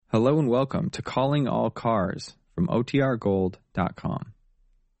Hello and welcome to Calling All Cars from OTRGold.com.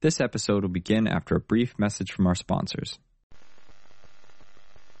 This episode will begin after a brief message from our sponsors.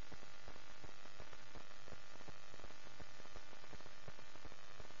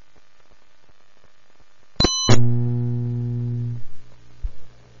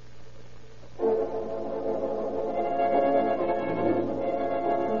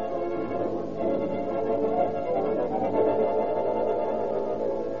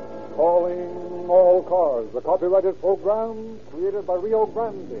 The copyrighted program created by Rio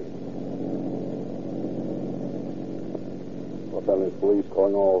Grande. Los Angeles Police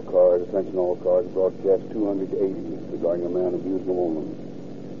calling all cars, attention all cars, broadcast 280 regarding a man abusing a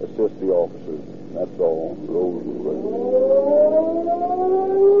woman. Assist the officers. That's all.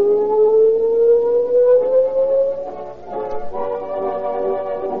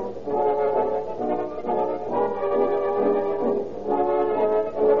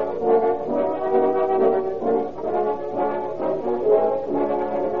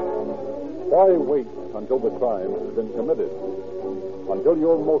 Why wait until the crime has been committed? Until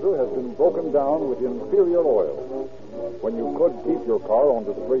your motor has been broken down with inferior oil? When you could keep your car on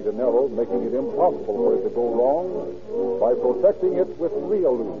the straight and narrow, making it impossible for it to go wrong by protecting it with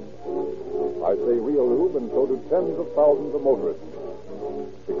Reolube. I say Reolube, and so do tens of thousands of motorists.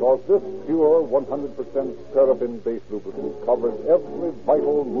 Because this pure 100% paraffin-based lubricant covers every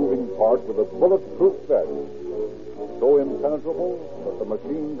vital moving part with a bulletproof vest. So impenetrable that the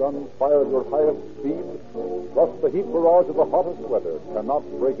machine gun fired at your highest speed, plus the heat barrage of the hottest weather, cannot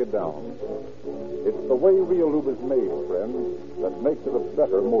break it down. It's the way Reolube is made, friends, that makes it a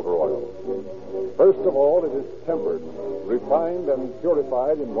better motor oil. First of all, it is tempered, refined, and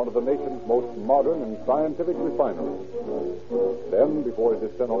purified in one of the nation's most modern and scientific refineries. Then, before it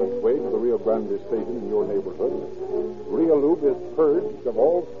is sent on its way to the Rio Grande station in your neighborhood, Reolube is purged of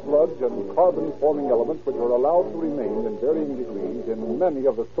all sludge and carbon-forming elements which are allowed to remain in varying degrees in many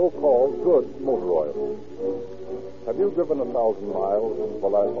of the so-called good motor oils. Have you driven 1,000 miles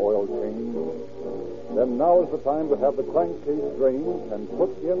for that oil change? Then now is the time to have the crankcase drained and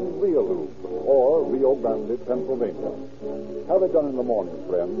put in Reolube, or Rio Grande, Pennsylvania. Have it done in the morning,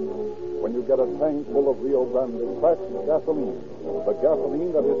 friends, when you get a tank full of Rio Grande cracked gasoline, the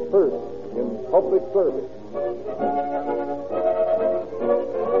gasoline that is first in public service.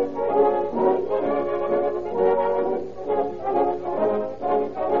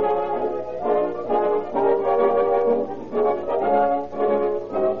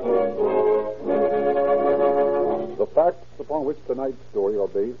 The facts upon which tonight's story are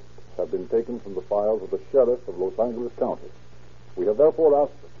based have been taken from the files of the sheriff of Los Angeles County. We have therefore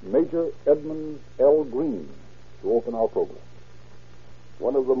asked Major Edmund L. Green to open our program.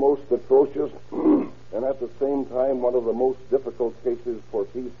 One of the most atrocious and at the same time one of the most difficult cases for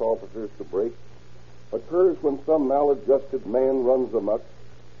peace officers to break occurs when some maladjusted man runs amok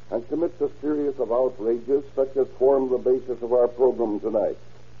and commits a series of outrages such as form the basis of our program tonight.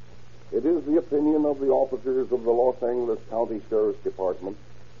 It is the opinion of the officers of the Los Angeles County Sheriff's Department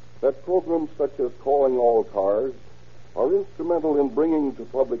that programs such as Calling All Cars are instrumental in bringing to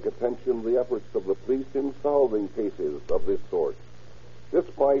public attention the efforts of the police in solving cases of this sort.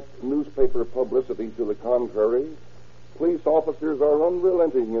 Despite newspaper publicity to the contrary, police officers are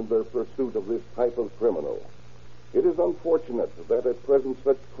unrelenting in their pursuit of this type of criminal. It is unfortunate that at present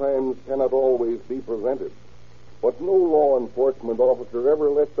such crimes cannot always be prevented, but no law enforcement officer ever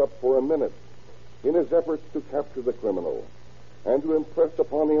lets up for a minute in his efforts to capture the criminal and to impress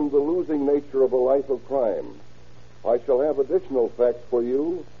upon him the losing nature of a life of crime. I shall have additional facts for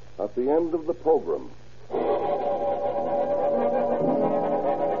you at the end of the program.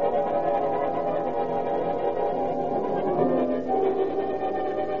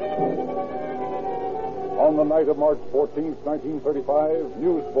 On the night of March 14th, 1935,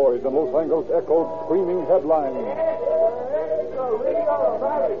 newsboys in Los Angeles echoed screaming headlines.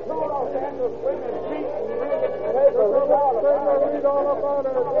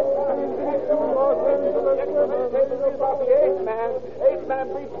 Eight man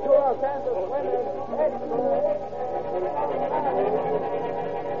beats two Los Angeles women.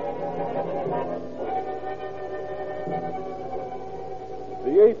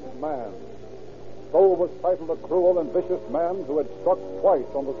 The eighth man. So was titled a cruel and vicious man who had struck twice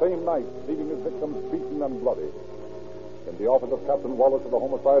on the same night, leaving his victims beaten and bloody. In the office of Captain Wallace of the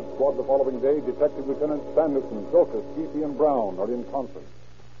Homicide Squad the following day, Detective Lieutenant Sanderson, Jokas, Keefe, and Brown are in conference.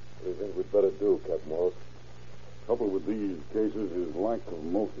 What do you think we'd better do, Captain Wallace? Trouble with these cases is lack of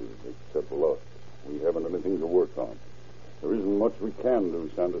motive, except for us. We haven't anything to work on. There isn't much we can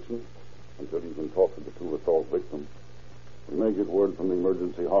do, Sanderson, until you can talk to the two assault victims. We may get word from the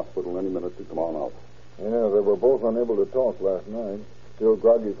emergency hospital any minute to come on out. Yeah, they were both unable to talk last night. Still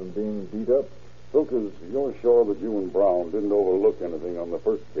groggy from being beat up. Lucas, you're sure that you and Brown didn't overlook anything on the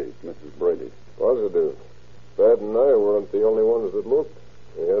first case, Mrs. Brady? Positive. Pat and I weren't the only ones that looked.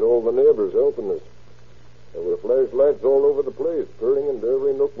 We had all the neighbors helping us. There were flashlights all over the place, turning into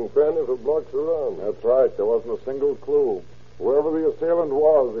every nook and cranny for blocks around. That's right. There wasn't a single clue. Whoever the assailant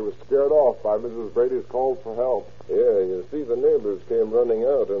was, he was scared off by Mrs. Brady's calls for help. Yeah, you see, the neighbors came running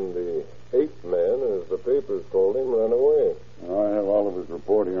out, and the eighth man, as the papers called him, ran away. I have Oliver's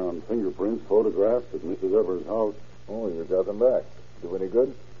report here on fingerprints photographed at Mrs. Evers' house. Oh, you got them back. Do any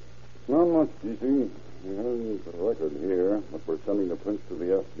good? Not much, DC. We have the record here, but we're sending the prints to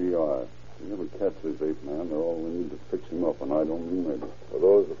the FBI. If we never catch this eighth man, they're all we need to fix him up, and I don't mean maybe. Are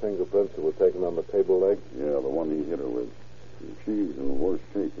those the fingerprints that were taken on the table leg? Yeah, the one he hit her with. She's in worse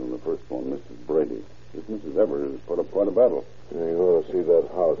shape than the first one, Mrs. Brady. This Mrs. Evers has put up quite a battle. Yeah, you ought to see that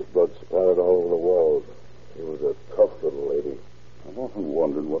house. Blood splattered all over the walls. She was a tough little lady. I've often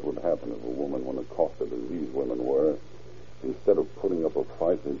wondered what would happen if a woman went accosted as these women were. Instead of putting up a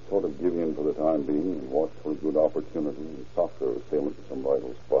fight, they'd sort of give in for the time being and watch for a good opportunity and sock their assailant to some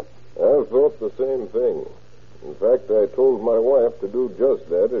vital spot. I thought the same thing. In fact, I told my wife to do just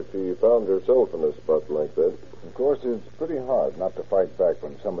that if she found herself in a spot like that. Of course, it's pretty hard not to fight back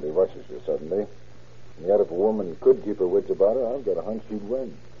when somebody rushes you suddenly. And yet, if a woman could keep her wits about her, I've got a hunch she'd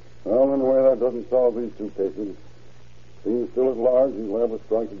win. Well, anyway, that doesn't solve these two cases. Being still at large, he's liable to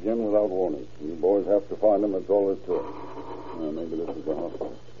strike again without warning. You boys have to find him, that's all there's to it. Maybe this is the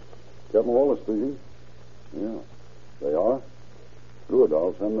hospital. Captain Wallace speaking. Yeah. They are? Good,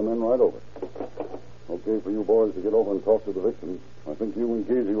 I'll send them in right over. Okay for you boys to get over and talk to the victims. I think you and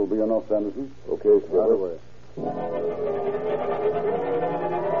Casey will be enough, Sanderson. Okay, sir. Right away. I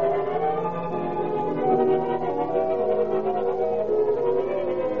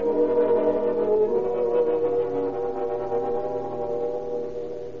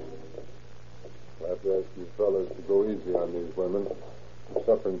have to ask you fellas to go easy on these women. They're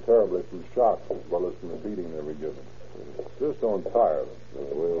suffering terribly from shock as well as from the beating they were given. Just don't tire them.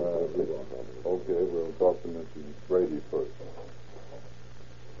 Okay, we'll talk to Mrs. Brady first.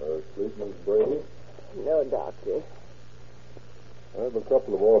 Sleep, Miss Brady? No, Doctor. I have a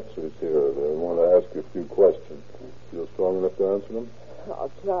couple of officers here. They want to ask you a few questions. Feel strong enough to answer them?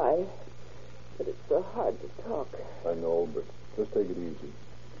 I'll try. But it's so hard to talk. I know, but just take it easy.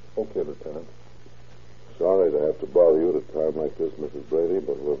 Okay, Lieutenant. Sorry to have to bother you at a time like this, Mrs. Brady,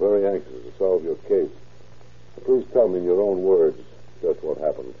 but we're very anxious to solve your case. Please tell me in your own words just what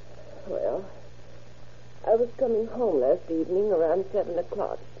happened. Well, I was coming home last evening around 7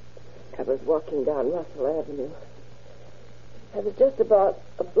 o'clock. I was walking down Russell Avenue. I was just about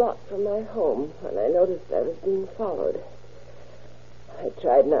a block from my home when I noticed I was being followed. I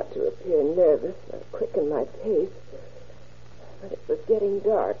tried not to appear nervous or quicken my pace, but it was getting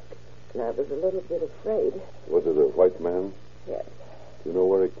dark, and I was a little bit afraid. Was it a white man? Yes. Do you know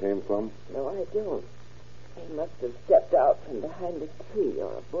where it came from? No, I don't. He must have stepped out from behind a tree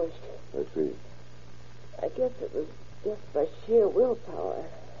or a bush. I see. I guess it was just by sheer willpower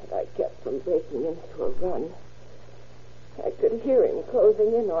that I kept from breaking into a run. I could hear him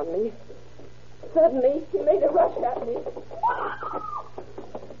closing in on me. Suddenly, he made a rush at me.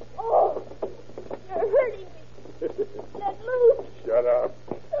 Oh, you're hurting me. Let loose. Shut up.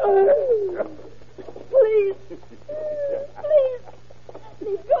 Please. Please. Let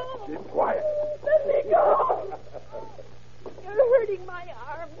me go. Keep quiet. Let me go. You're hurting my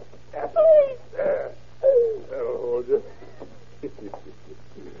arm. Please. There. Hold it.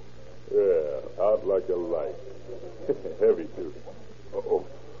 Yeah, out like a light. Heavy, too. Uh-oh.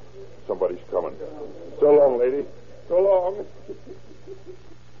 Somebody's coming. So long, lady. So long.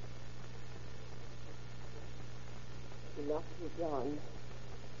 He knocked me down,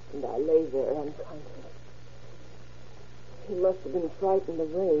 and I lay there unconscious. He must have been frightened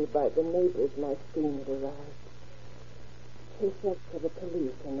away by the neighbors my scene had arrived. He sent for the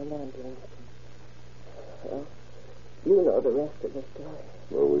police and an ambulance. Well, you know the rest of the story.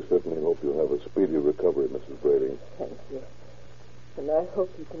 Well, we certainly hope you'll have a speedy recovery, Mrs. Brady. Thank you. And I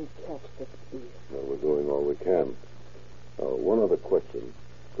hope you can catch the thief. Well, we're doing all we can. One other question.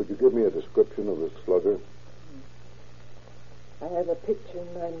 Could you give me a description of this slugger? I have a picture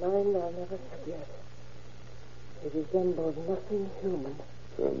in my mind I'll never forget. It resembles nothing human.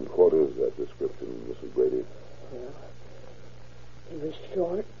 And what is that description, Mrs. Brady? Well, he was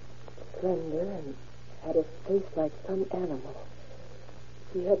short, slender, and had a face like some animal.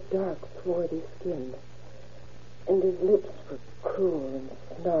 He had dark, swarthy skin, and his lips were cruel and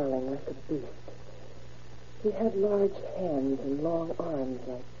snarling like a beast. He had large hands and long arms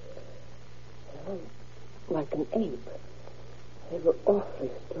like an ape. They were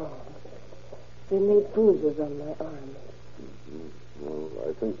awfully strong. They made bruises on my arms. Mm-hmm. Well,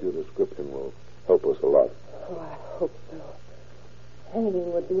 I think your description will help us a lot. Oh, I hope so.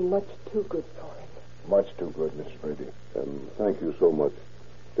 Hanging would be much too good for him. Much too good, Miss Brady. And thank you so much.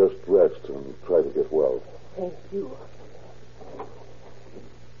 Just rest and try to get well. Thank you.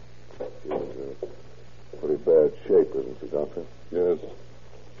 She's in pretty bad shape, isn't she, Doctor? Yes.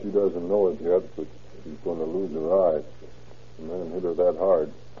 She doesn't know it yet, but she's going to lose her eye. And then hit her that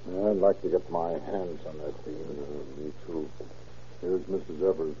hard. I'd like to get my hands on that beam. Me too. Here's Mrs.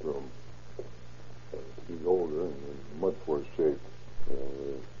 Evers' room. She's older and in much worse shape.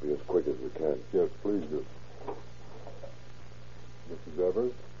 We'll be as quick as we can. Yes, please do. Mrs.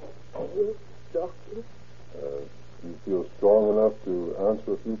 Evers? Yes, Doctor. Do you feel strong enough to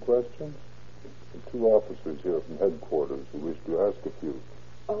answer a few questions? There are 2 officers here from headquarters who wish to ask a few.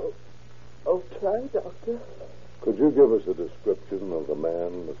 Oh, try, Doctor. Could you give us a description of the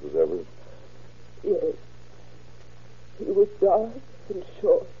man, Mrs. Evers? Yes. He was dark and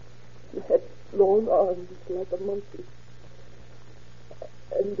short and had long arms like a monkey.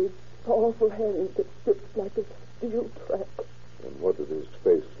 And his powerful hands that gripped like a steel trap. And what did his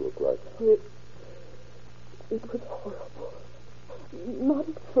face look like? It was horrible. Not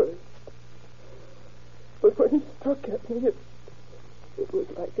at first. But when he struck at me, it was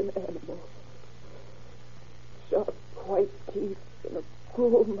like an animal. Sharp white teeth and a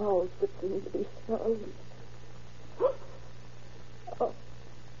cruel mouth that seemed to be snarling.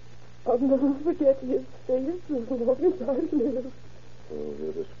 I'll never forget his face as long as I live. Well,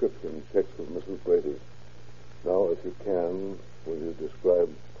 your description checks with Mrs. Brady. Now, if you can, will you describe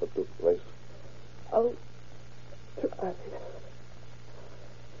what took place? I'll try.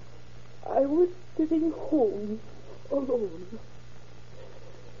 I was sitting home alone.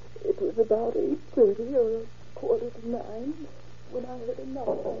 It was about 8:30 or 8:45 when I heard a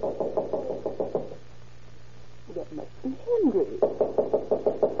knock. That must be Henry.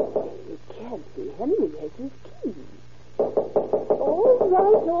 It can't be. Henry has his key.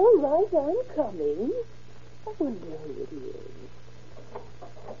 All right, I'm coming. I wonder who it is.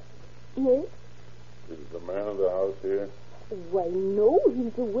 Yes? Is the man of the house here? Why, no,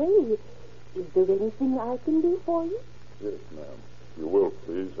 he's away. Is there anything I can do for you? Yes, ma'am. If you will,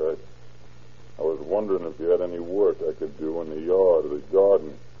 please. I was wondering if you had any work I could do in the yard or the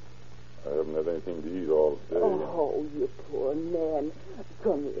garden. I haven't had anything to eat all day. Oh, you poor man.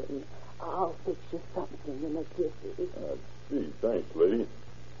 Come in. I'll fix you something in a jiffy. Gee, thanks, lady.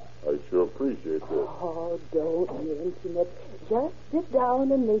 I sure appreciate this. Oh, don't mention it. Just sit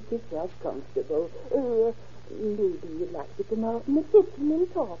down and make yourself comfortable. Maybe you'd like to come out in the kitchen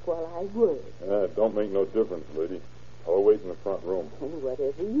and talk while I work. Don't make no difference, lady. I'll wait in the front room.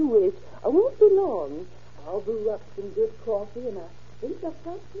 Whatever you wish. I won't be long. I'll brew up some good coffee, and I think I've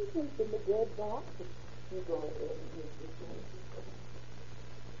got some things in the bread box. You go ahead and get this one.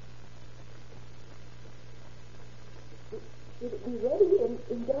 It'll be ready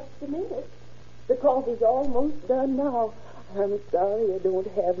in just a minute. The coffee's almost done now. I'm sorry I don't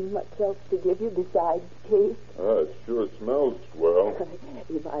have much else to give you besides cake. It sure smells swell.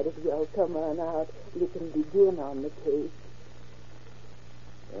 You might as well come on out. You can begin on the cake.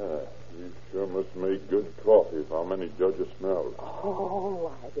 You sure must make good coffee. How many judges smell? Oh,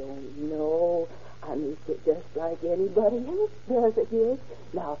 I don't know. I make it just like anybody else does it, yes.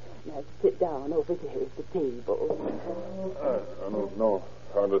 Now sit down over there at the table. I don't know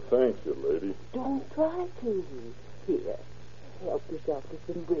how to thank you, lady. Don't try to. Here, help yourself to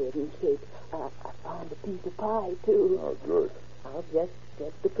some bread and cake. I found a piece of pie, too. Oh, good. I'll just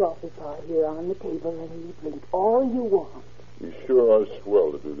set the coffee pot here on the table and you drink all you want. You sure are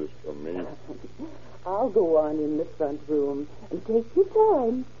swell to do this for me. I'll go on in the front room and take your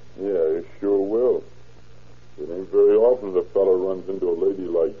time. Yeah, you sure will. It ain't very often the fellow runs into a lady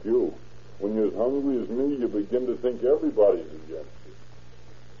like you. When you're as hungry as me, you begin to think everybody's against you.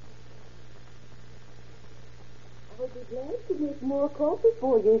 I'll be glad to make more coffee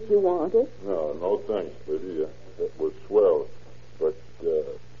for you if you want it. No thanks, lady. That was swell. But,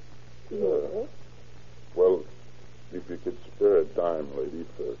 Yes? well, if you could spare a dime, lady,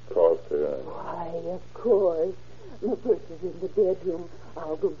 for coffee. Why, of course. My purse is in the bedroom.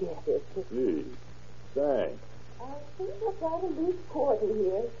 I'll go get it. Gee, thanks. I think I've got a loose quarter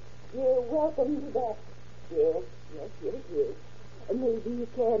here. You're welcome to that. Yes, here it is. Maybe you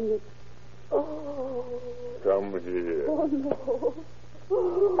can... Oh. Come here. Oh, no.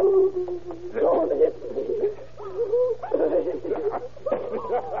 Don't hit me.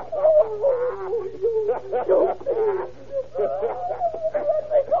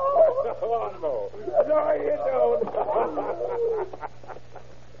 Oh, no. No, you don't.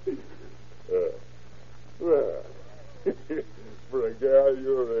 Well, for a gal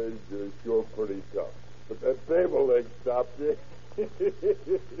your age, you're sure pretty tough. But that table leg stopped you.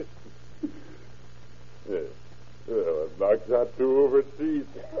 Yeah. Well, it knocks out 2 over teeth.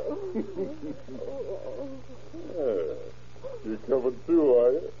 You're coming through,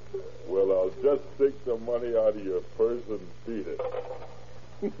 are you? Well, I'll just take some money out of your purse and feed it.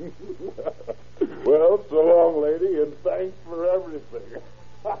 Well, so long, lady, and thanks for everything.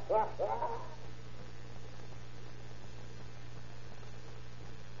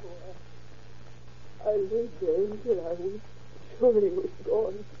 I lay there until I was sure he was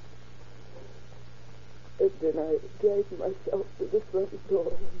gone. And then I dragged myself to the front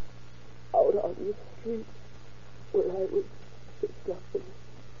door and out on the street where I was picked up and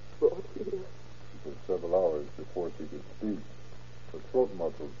brought here. It was several hours before she could speak. Her throat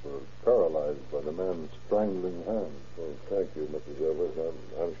muscles were paralyzed by the man's strangling hand. Well, thank you, Mrs. Evers.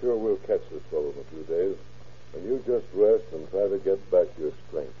 I'm sure we'll catch this fellow in a few days. And you just rest and try to get back your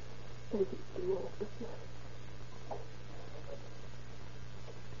strength. Thank you, officer.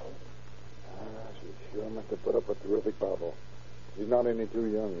 She sure must have put up a terrific battle. She's not any too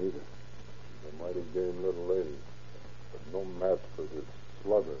young, either. She's a mighty game little lady. But no match for this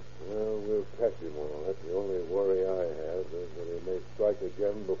slugger. Well, we'll catch him all. That's the only worry I have, is that he may strike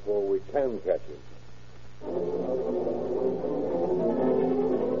again before we can catch him.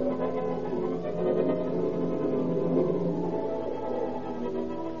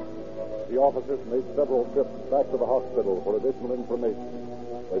 The officers made several trips back to the hospital for additional information.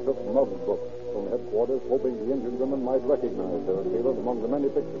 They took note-books from headquarters, hoping the injured women might recognize their assailant among the many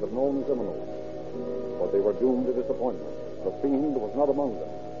pictures of known criminals. But they were doomed to disappointment. The fiend was not among them.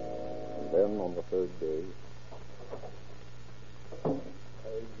 And then, on the 3rd day...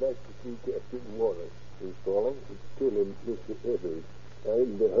 I'd like to see Captain Wallace. Who's calling? Tell him, Mr. Evers,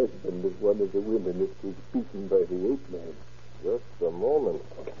 I'm the husband of one of the women that was beaten by the ape man. Just a moment.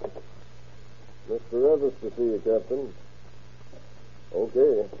 Mr. Evers to see you, Captain.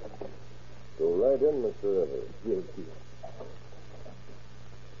 Okay. Go right in, Mr. Evers. Yes, yes.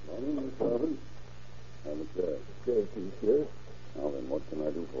 Morning, Mr. Evans. Have a chair. Thank you, sir. Now then, what can I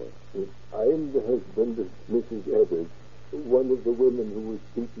do for you? I'm the husband of Mrs. Evers, one of the women who was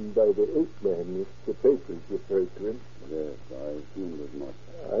beaten by the ape man, if the papers refer to him. Yes, I assumed as much.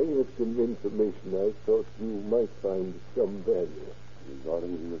 I have some information I thought you might find some value.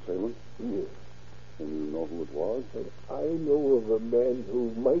 Regarding the assailant? Yes. Can you know who it was? I know of a man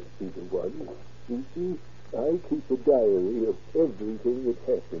who might be the one. You see, I keep a diary of everything that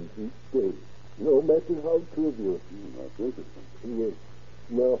happens each day, no matter how trivial. That's interesting. Yes.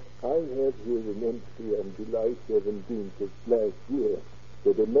 Now, I have here an entry on July 17th of last year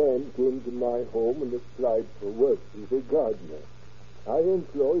that a man came to my home and applied for work as a gardener. I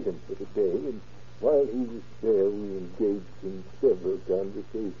employed him for the day, and while he was there, we engaged in several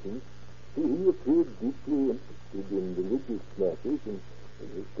conversations. He appeared deeply interested in religious matters, and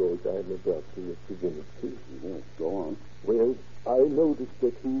of course I'm about to represent it too. Yes, go on. Well, I noticed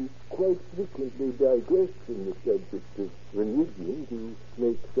that he quite frequently digressed from the subject of religion to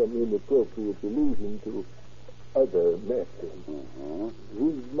make some inappropriate allusion to other matters. Uh-huh.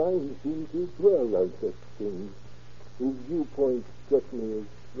 His mind seemed to dwell on such things. His viewpoint struck me as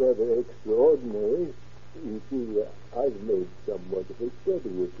rather extraordinary. You see, I've made somewhat of a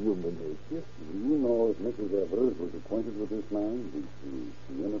study of human nature. Do you know if Mrs. Evers was acquainted with this man? Did she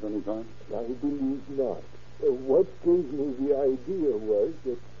see him at any time? I believe not. What gave me the idea was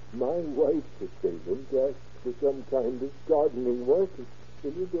that my wife's assailant asked for some kind of gardening work,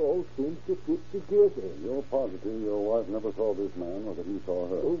 and it all seemed to fit together. You're positive your wife never saw this man or that he saw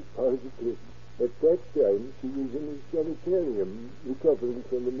her? Oh, positive. At that time, she was in a sanitarium recovering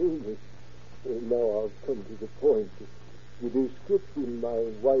from an illness. Now I'll come to the point. The description my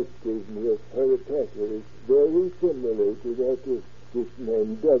wife gave me of her attacker is very similar to that of this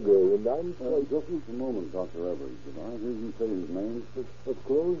man Duggar, and I'm quite... Just a moment, Dr. Evers. Did I hear you say his name? Of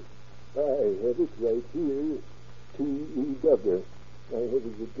course. I have it right here. T.E. Duggar. I have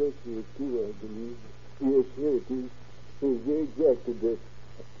his address here, too, I believe. Yes, here it is. Here's the exact address.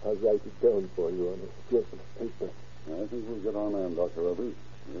 I'll write it down for you on a strip of paper. I think we'll get on hand, Dr. Evers.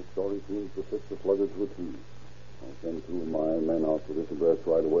 This story seems to fit the sluggard to a T. I'll send 2 of my men out to this address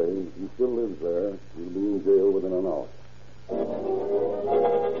right away. If he still lives there, he'll be in jail within an hour. A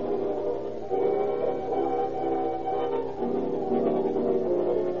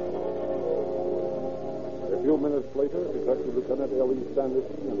few minutes minutes later, Detective Lieutenant L.E.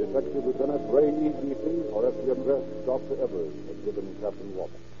 Sanderson and Detective Lieutenant Ray E.G.P. are at the address Dr. Evers had given Captain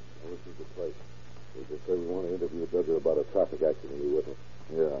Walker. This is the place. We just say we want to interview Duggar about a traffic accident he witnessed.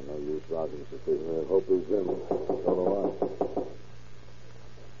 Yeah, no use rousing suspicion. I hope he's in. So do I.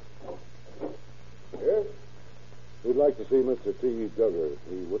 Yes? We'd like to see Mr. T.E. Duggar.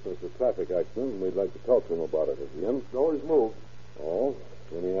 He witnessed a traffic accident, and we'd like to talk to him about it. Is he in? No, he's moved. Oh?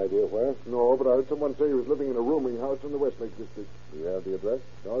 Any idea where? No, but I heard someone say he was living in a rooming house in the Westlake district. Do you have the address?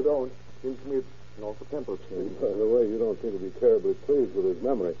 No, I don't. Seems to me it's north of Temple Street. By the way, you don't seem to be terribly pleased with his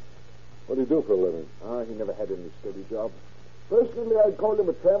memory. What do you do for a living? He never had any steady job. Personally, I'd call him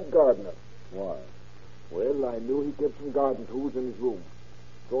a tramp gardener. Why? Well, I knew he kept some garden tools in his room.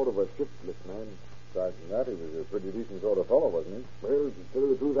 Sort of a shiftless man. Aside from that, he was a pretty decent sort of fellow, wasn't he? Well, to tell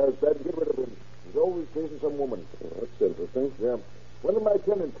you the truth, I was glad to get rid of him. He's always chasing some woman. Well, that's interesting. Yeah. One of my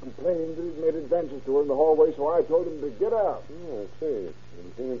tenants complained that he'd made advances to her in the hallway, so I told him to get out. Oh, I see.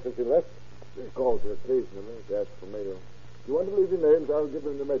 Haven't seen him since he left? He calls her occasionally to ask for mail. If you want to leave your names, I'll give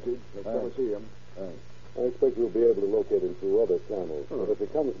him the message next time I see him. Thanks. I expect we'll be able to locate him through other channels. But if he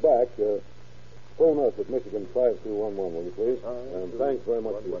comes back, phone us at Michigan 5211, will you please? And thanks very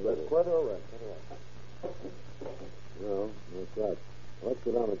much for your That's quite all right. No, that's right. Let's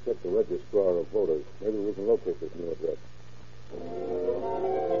go down and check the registrar of voters. Maybe we can locate this new address.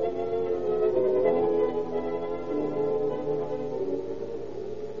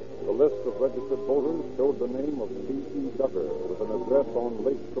 The list of registered voters showed the name of T.E. Duggar with an address on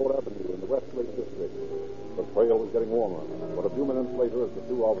Lake Shore Avenue in the Westlake District. The trail was getting warmer, but a few minutes later, as the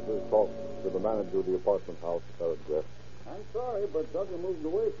two officers talked to the manager of the apartment house at their address. I'm sorry, but Duggar moved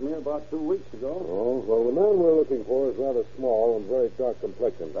away from here about 2 weeks ago. Oh, well, the man we're looking for is rather small and very dark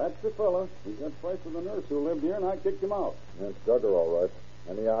complexion. That's the fella. He got fights with a nurse who lived here, and I kicked him out. That's Duggar, all right.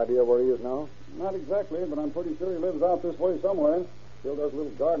 Any idea where he is now? Not exactly, but I'm pretty sure he lives out this way somewhere. Still does a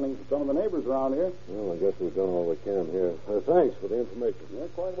little gardening for some of the neighbors around here. Well, I guess we've done all we can here. Thanks for the information. You're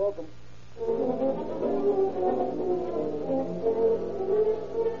quite welcome.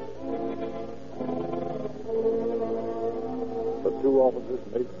 The two officers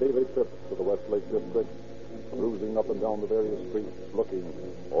made daily trips to the Westlake District, cruising up and down the various streets, looking,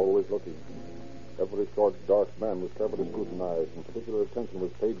 always looking. Every short, dark man was carefully scrutinized, and particular attention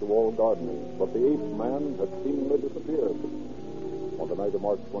was paid to all gardeners. But the eighth man had seemingly disappeared. On the night of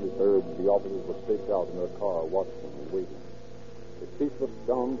March 23rd, the officers were staked out in their car, watching and waiting. A ceaseless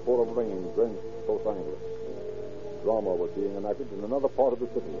downpour of rain drenched Los Angeles. Drama was being enacted in another part of the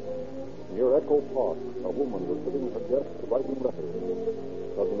city. Near Echo Park, a woman was sitting at her desk writing letters.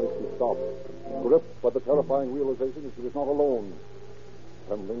 Suddenly she stopped, gripped by the terrifying realization that she was not alone.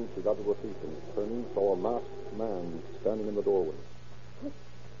 Trembling, she got to her feet and turning, saw a masked man standing in the doorway.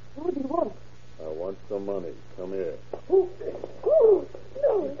 What do you want? I want some money. Come here. Oh,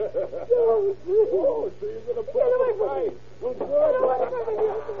 no. No. Oh, so you're going to put up a fight. Well, Get away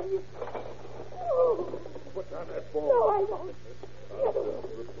from me. Oh. Put down that phone. No, I won't.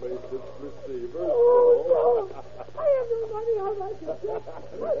 Replace its receiver. Oh, no. I have no money. I'll write you.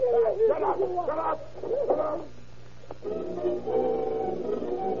 Shut up. Shut up. Shut up.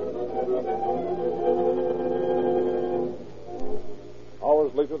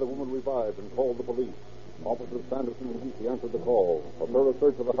 Hours later, the woman revived and called the police. Officers Sanderson and Geesey answered the call. A thorough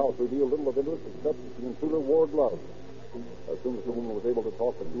search of the house revealed little of interest except the intruder wore gloves. As soon as the woman was able to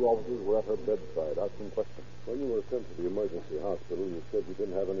talk, the two officers were at her bedside, asking questions. When you were sent to the emergency hospital, you said you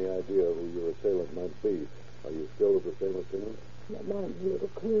didn't have any idea who your assailant might be. Are you still of the same opinion? My mind's a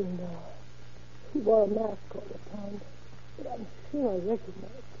little clear now. He wore a mask all the time, but I'm sure I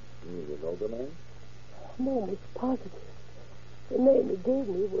recognize him. You know the man? I'm almost positive. The name he gave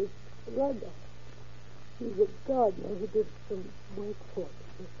me was Rudolph. He's a gardener who did some work for me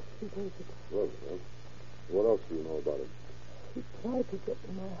just a few days ago. Well, what else do you know about him? He tried to get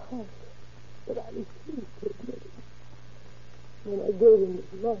in my house, but I refused to admit it. When I gave him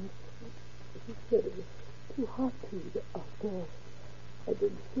his lunch, he said it was too hot to eat outdoors. I'd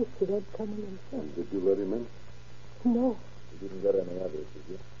insisted on coming inside. And did you let him in? No. You didn't get any address, did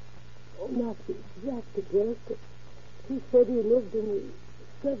you? Oh, not the exact address, but he said he lived in the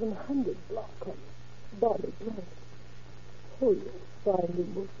 700 block on Bonnie Drive. Oh, you'll find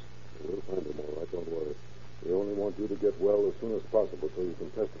him, won't you? We'll find him all right, don't worry. We only want you to get well as soon as possible so you can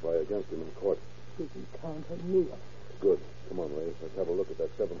testify against him in court. You can count on me. Good. Come on, Ray. Let's have a look at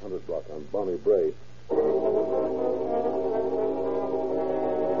that 700 block on Bonnie Bray.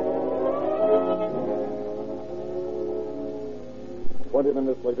 20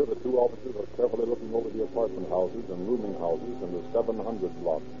 minutes later, the two officers are carefully looking over the apartment houses and rooming houses in the 700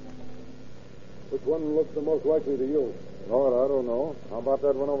 block. Which one looks the most likely to use? Lord, I don't know. How about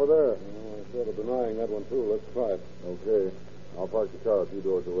that one over there? I'm sort of denying that one, too. Let's try it. Okay. I'll park the car a few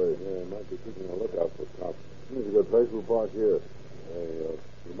doors away. Yeah, might be keeping a lookout for cops. Here's a good place. We'll park here. Hey,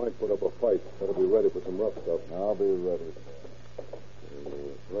 you might put up a fight. Better be ready for some rough stuff. I'll be ready.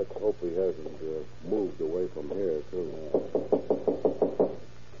 Let's hope he hasn't moved away from here, too.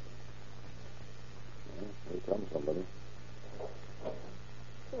 Here comes somebody.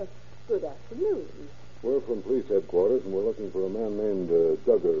 Good afternoon. We're from police headquarters, and we're looking for a man named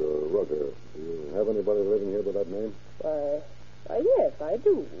Duggar or Rugger. Do you have anybody living here by that name? Why, yes, I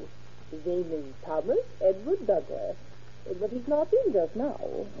do. His name is Thomas Edward Duggar. But he's not in just now.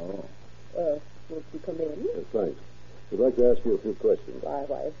 Oh. Won't you come in? Yes, thanks. We'd like to ask you a few questions. Why,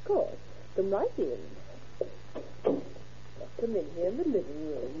 of course. Come right in. Come in here in the living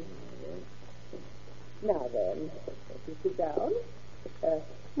room. Now then, if you sit down.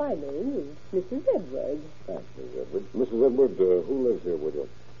 My name is Mrs. Edward. Mrs. Edward. Mrs. Edward, who lives here with you?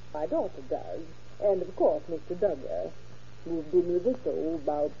 My daughter does. And, of course, Mr. Duggar. Moved in with us,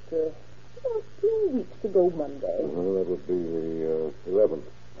 about 2 weeks ago Monday. That would be the 11th.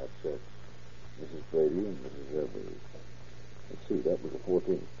 That's it. Mrs. Brady and Mrs. Edwards. Let's see, that was the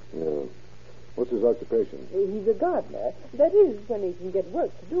 14th. Yeah. What's his occupation? He's a gardener. That is, when he can get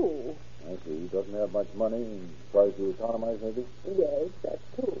work to do. I see. He doesn't have much money and tries to economize, maybe? Yes, that's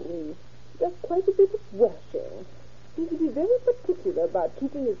true. He does quite a bit of washing. He's to be very particular about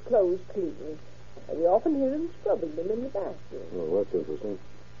keeping his clothes clean. And we often hear him scrubbing them in the bathroom. Oh, that's interesting.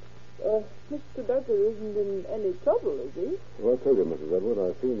 Mr. Duggar isn't in any trouble, is he? Well, I'll tell you, Mrs. Edward,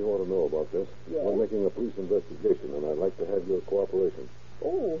 I feel you ought to know about this. Yes? We're making a police investigation, and I'd like to have your cooperation.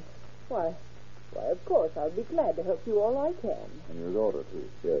 Oh, why, of course, I'll be glad to help you all I can. And your daughter, too.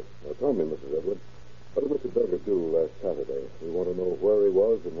 Yes. Now, tell me, Mrs. Edward, what did Mr. Duggar do last Saturday? We want to know where he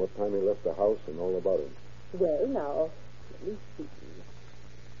was and what time he left the house and all about him. Well, now, let me see.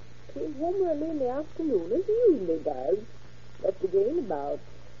 Came home early in the afternoon, as he usually does. Left again about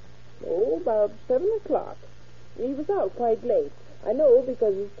 7 o'clock. He was out quite late. I know,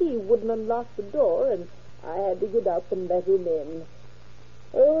 because his key wouldn't unlock the door, and I had to get up and let him in.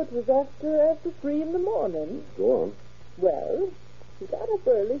 Oh, it was after 3 in the morning. Go on. Well, he got up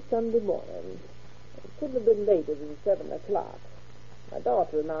early Sunday morning. It couldn't have been later than 7 o'clock. My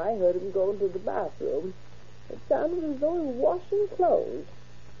daughter and I heard him go into the bathroom. It sounded as though he was washing clothes.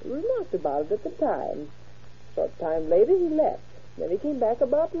 We remarked about it at the time. A short time later, he left. Then he came back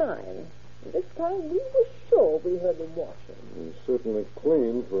about 9. And this time, we were sure we heard him washing. He's certainly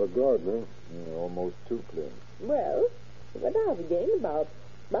clean for a gardener. Yeah, almost too clean. Well, he went out again about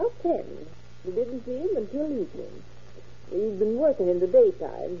 10. We didn't see him until evening. He's been working in the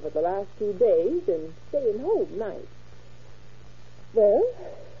daytime for the last 2 days and staying home nights. Well,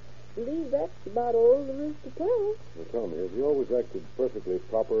 I believe that's about all there is to tell. Now, tell me, has he always acted perfectly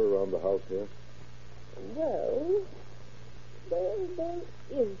proper around the house here? Well, there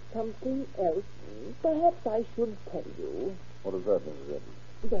is something else. Perhaps I should tell you. What is that, Mrs.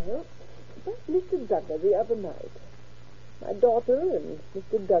 Edwards? Well, about Mr. Duggar the other night. My daughter and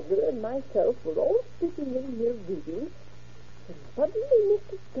Mr. Duggar and myself were all sitting in here reading, and suddenly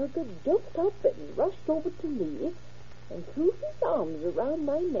Mr. Duggar jumped up and rushed over to me and threw his arms around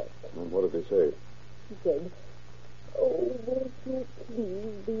my neck. And what did he say? He said, "Oh, won't you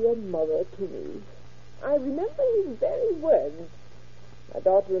please be a mother to me?" I remember his very words. My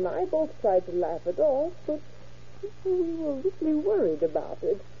daughter and I both tried to laugh it off, but we were really worried about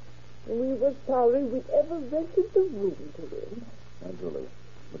it. And we were sorry we'd ever rented the room to him. Naturally.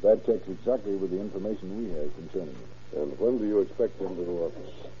 But that checks exactly with the information we have concerning him. And when do you expect him to...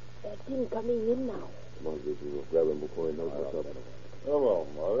 That's him coming in now. Come on, Gizzy, we'll grab him before he knows what's up. Hello,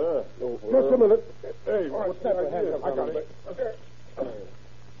 Mother. Just a minute. Hey, what's that? I got it.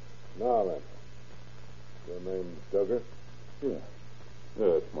 Now then. Your name's Duggar? Yeah,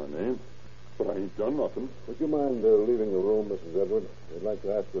 that's my name. But I ain't done nothing. Would you mind leaving the room, Mrs. Edward? We'd like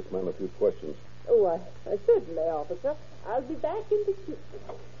to ask this man a few questions. Oh, I certainly, officer. I'll be back in the kitchen.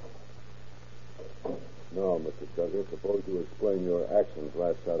 Now, Mr. Duggar, suppose you explain your actions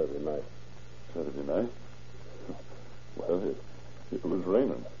last Saturday night. Saturday night? Well, it was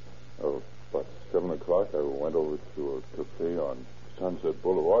raining. About 7 o'clock, I went over to a cafe on Sunset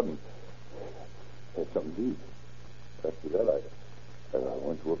Boulevard and had something to eat. After that, I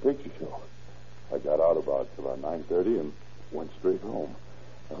went to a picture show. I got out about 9:30 and went straight home.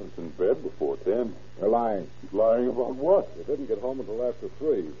 I was in bed before 10. You're lying. Lying about what? You didn't get home until after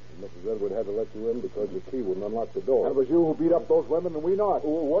 3. Mrs. Edward had to let you in because your key wouldn't unlock the door. That was you who beat up those women and we not.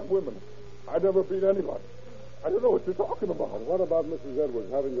 Oh, what women? I never beat anybody. I don't know what you're talking about. And what about Mrs.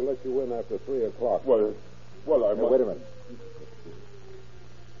 Edwards having to let you in after 3 o'clock? Well, I must... Wait a minute.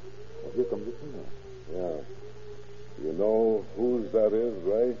 Well, here comes the cleaner. Yeah. You know whose that is,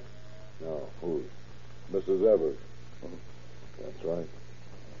 Ray? No, whose? Mrs. Evers. That's right.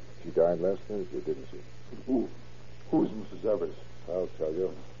 She died last Thursday, didn't she? Who's Mrs. Evers? I'll tell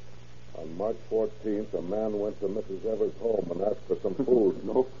you. On March 14th, a man went to Mrs. Evers' home and asked for some food.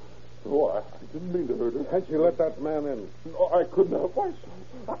 No, I didn't mean to hurt her. Can't you let that man in? No, I couldn't help myself.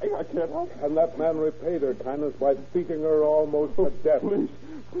 I can't help it. And that man repaid her kindness by beating her almost to death.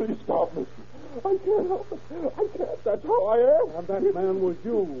 Please stop me. I can't help it. I can't. That's how I am. And that man was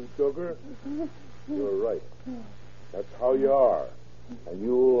you, Duggar. You're right. That's how you are. And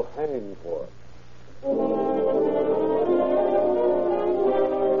you'll hang for it.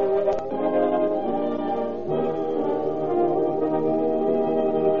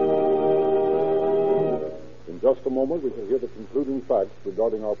 In just a moment, we shall hear the concluding facts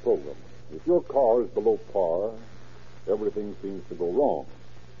regarding our program. If your car is below par, everything seems to go wrong.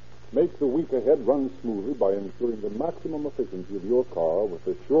 Make the week ahead run smoothly by ensuring the maximum efficiency of your car with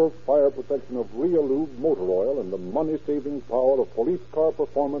the sure fire protection of Realube motor oil and the money-saving power of police car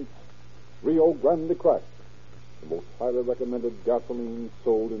performance Rio Grande Cracked, the most highly recommended gasoline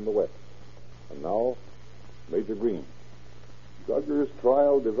sold in the West. And now, Major Green. Duggar's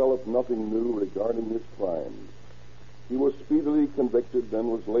trial developed nothing new regarding his crimes. He was speedily convicted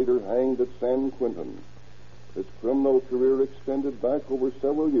and was later hanged at San Quentin. His criminal career extended back over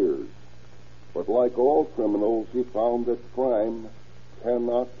several years. But like all criminals, he found that crime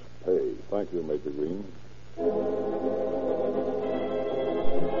cannot pay. Thank you, Major Green.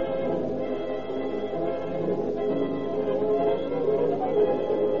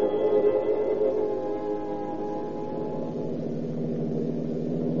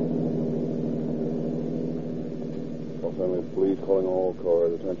 Los Angeles Police calling all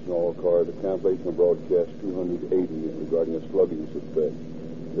cars, attention all cars. The cancellation of broadcast 280 regarding a slugging suspect.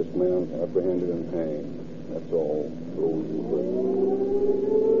 This man apprehended and hanged. That's all. Those who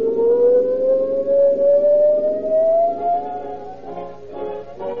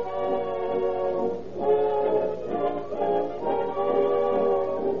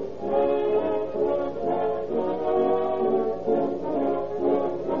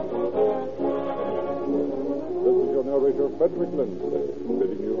Frederick Lindsley,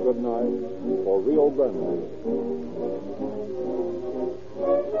 bidding you good night for Rio Grande.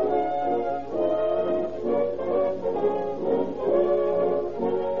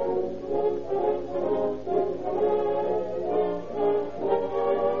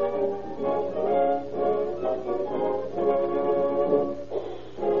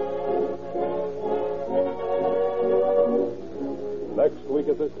 Next week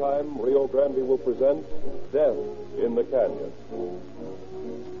at this time, Rio Grande will present Death in the Canyon.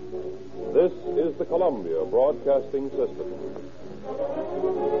 This is the Columbia Broadcasting System.